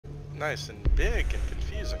nice and big and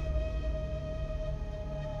confusing.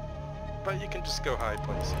 But you can just go high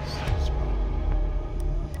places as well.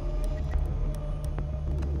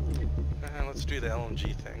 Let's do the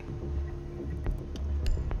LMG thing.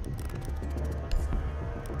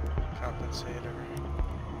 Compensator.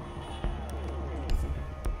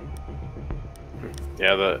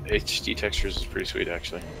 Yeah, the HD textures is pretty sweet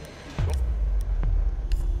actually.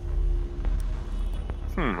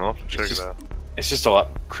 I'll have to check it out. It's just a lot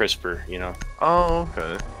crisper, you know. Oh,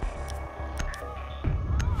 okay.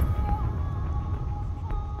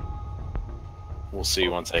 We'll see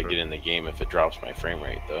once I get in the game if it drops my frame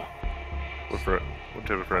rate though. What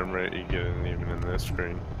type of frame rate you getting even in this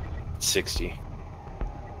screen? 60.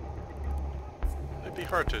 It'd be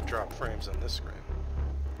hard to drop frames on this screen.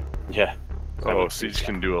 Yeah. Oh, Siege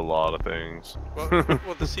can do a lot of things. Well,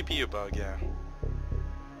 the CPU bug, yeah.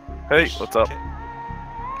 Hey, what's up? Okay.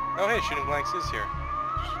 Oh, hey, Shooting Blanks is here.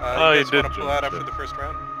 Oh, you he guys want did to pull out after the first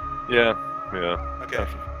round? Yeah. Okay.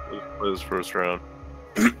 Play this first round.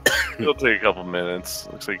 It'll take a couple minutes.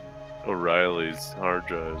 Looks like O'Reilly's hard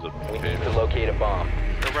drive's up. We need to locate a bomb.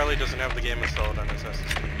 O'Reilly doesn't have the game installed on his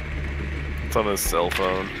SSD. It's on his cell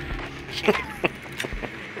phone.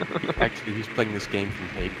 Actually, he's playing this game from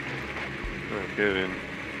tape. No kidding.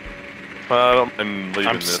 I don't mind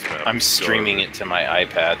leaving this map. I'm streaming it to my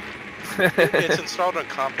iPad. It's installed on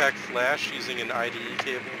compact flash using an IDE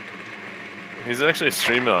cable. He's actually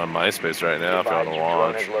streaming on MySpace right now if you want to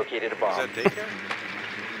watch. Has located a bomb. Is that daycare?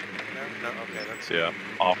 No, okay, that's... Yeah,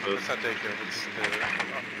 office. That's not daycare, it's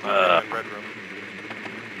the red room.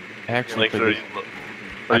 Actually, Like,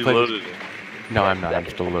 are you loaded? No, I'm not. I'm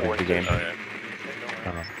still loading the game. Oh,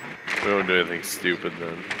 yeah. We won't do anything stupid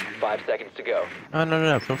then. 5 seconds to go. Oh,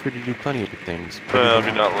 no. Feel free to do plenty of things. Well, if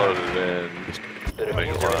you're not loaded in, The make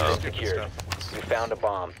it diffuser loud. is secured. You found a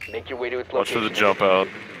bomb. Make your way to its Watch for location. the jump out.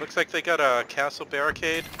 Looks like they got a castle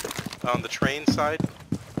barricade on the train side.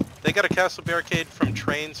 They got a castle barricade from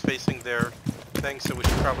trains facing their thing, so we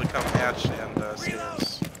should probably come hatch and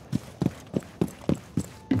stairs.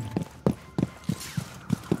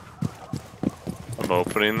 I'm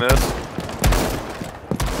opening this.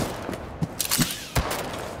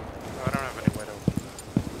 Oh, I don't have any way to open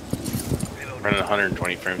that. Running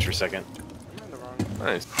 120 frames per second. I'm in the wrong...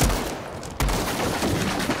 Nice. Oh.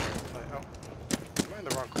 Am I in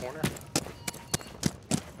the wrong corner?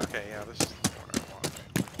 Okay, yeah, this is the corner I want.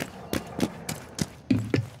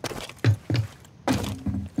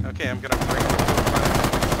 Okay, I'm gonna break the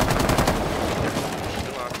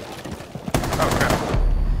Oh crap.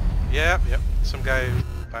 Yep. Some guy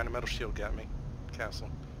behind a metal shield got me. Castle.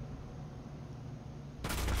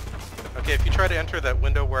 Okay, if you try to enter that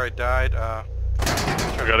window where I died, I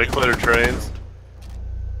gotta clear trains.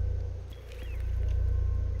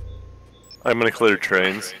 I'm gonna clear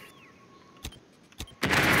trains.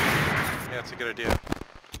 Yeah, it's a good idea.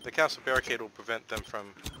 The castle barricade will prevent them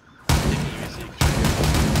from taking you easy.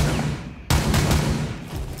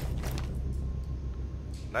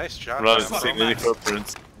 Nice job. I'm not seeing any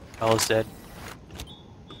footprints. All is dead.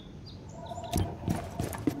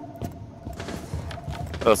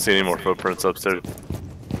 I don't see any more footprints upstairs.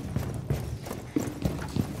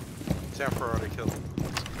 Sanford already killed him.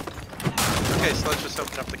 Okay, so let's just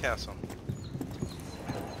open up the castle.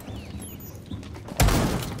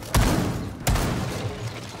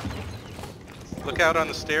 Look out on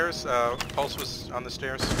the stairs. Pulse was on the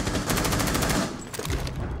stairs.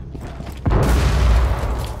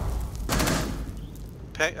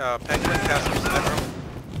 Penguin Castle's in that room.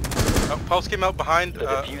 Oh, Pulse came out behind The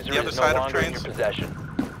diffuser the other is side no of longer in your trains. possession.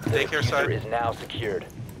 The Daycare diffuser side. is now secured.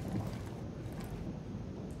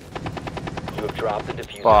 You have dropped the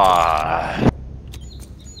diffuser.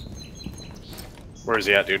 Where is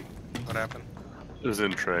he at, dude? What happened? He's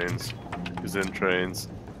in trains. He's in trains.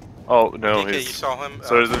 Oh no, DK, you he's saw him?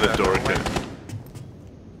 so he's in the that doorway.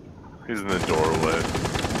 He's in the doorway.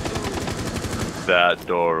 That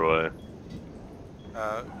doorway.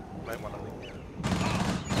 Might want to leave.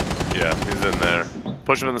 Yeah, he's in there.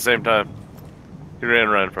 Push him at the same time. He ran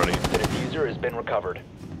right in front of you. The diffuser has been recovered.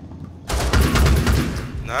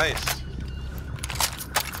 Nice.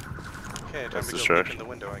 Okay, time That's to the go stretch. peek in the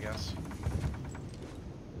window, I guess.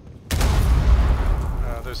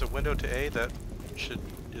 There's a window to A that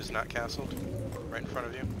is not castled, right in front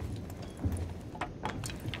of you.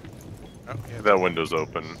 Oh, yeah. That window's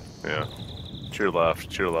open. Yeah. To your left.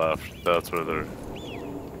 To your left. That's where they're.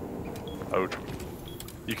 Ouch.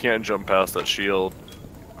 You can't jump past that shield.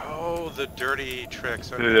 Oh, the dirty tricks.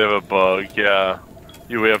 Okay. They have a bug. Yeah.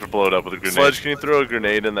 We have to blow it up with a grenade. Sledge, can you throw a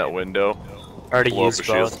grenade in that window? Already Blow up used the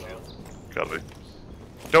shield. both. Got it.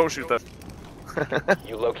 Don't shoot that.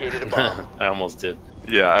 You located a bomb. I almost did.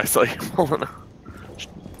 Yeah, I saw you pulling out.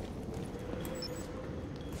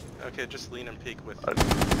 Okay, just lean and peek with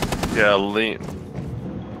Yeah, lean.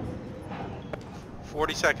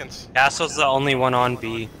 40 seconds. Castle's the only one on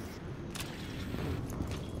B.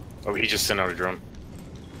 Oh, he just sent out a drone.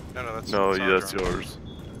 No, that's No, our yeah, that's drone. yours.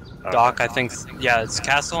 Doc, I think. Yeah, it's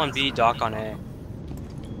Castle on B, Doc on A.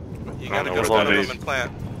 You gotta know go where down that to is. them and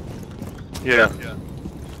plant. Yeah.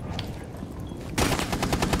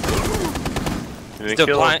 You didn't Still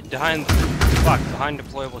kill him? behind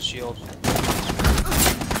deployable shield.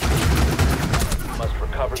 Must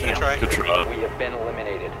recover the Try. Good diffuser. try. We have been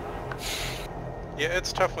eliminated. Yeah,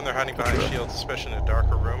 it's tough when they're hiding behind shields, especially in a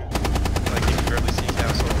darker room. Like you can barely see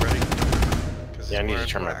Castle already. 'Cause Yeah, I it's need to wearing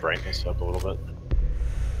turn my black. brightness up a little bit.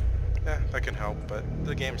 Yeah, that can help, but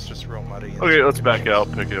the game's just real muddy. Okay, let's back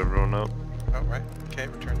out, pick everyone up. Oh, right. Okay,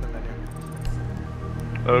 return to the menu.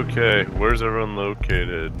 Okay, where's everyone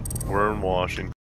located? We're in Washington.